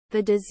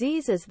The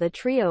disease is the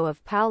trio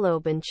of Paolo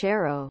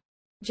Banchero,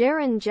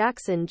 Jaren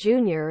Jackson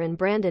Jr. and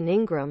Brandon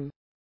Ingram.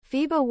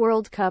 FIBA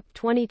World Cup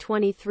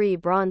 2023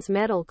 bronze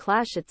medal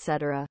clash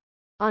etc.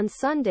 On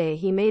Sunday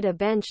he made a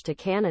bench to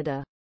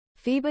Canada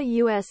FIBA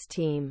US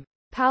team.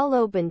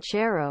 Paolo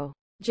Banchero,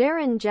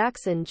 Jaren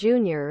Jackson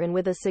Jr. and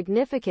with a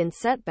significant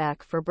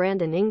setback for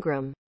Brandon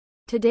Ingram.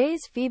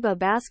 Today's FIBA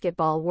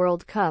Basketball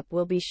World Cup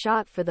will be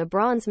shot for the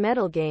bronze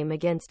medal game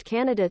against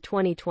Canada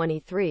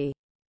 2023.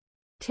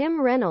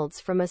 Tim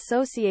Reynolds from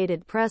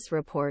Associated Press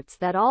reports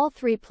that all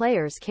three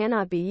players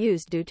cannot be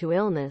used due to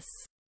illness.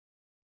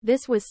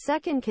 This was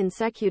second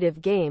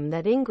consecutive game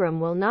that Ingram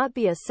will not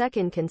be a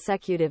second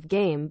consecutive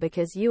game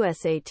because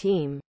USA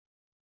team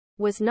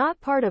was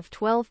not part of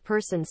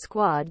 12-person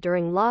squad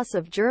during loss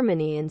of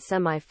Germany in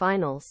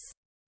semi-finals.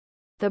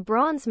 The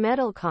bronze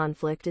medal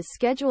conflict is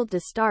scheduled to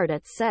start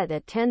at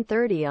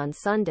 10:30 on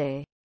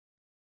Sunday,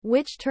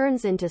 which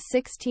turns into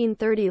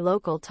 16:30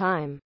 local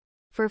time.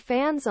 For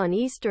fans on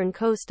eastern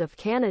coast of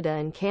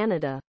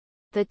Canada,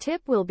 the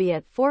tip will be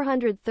at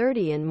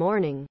 4:30 in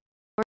morning.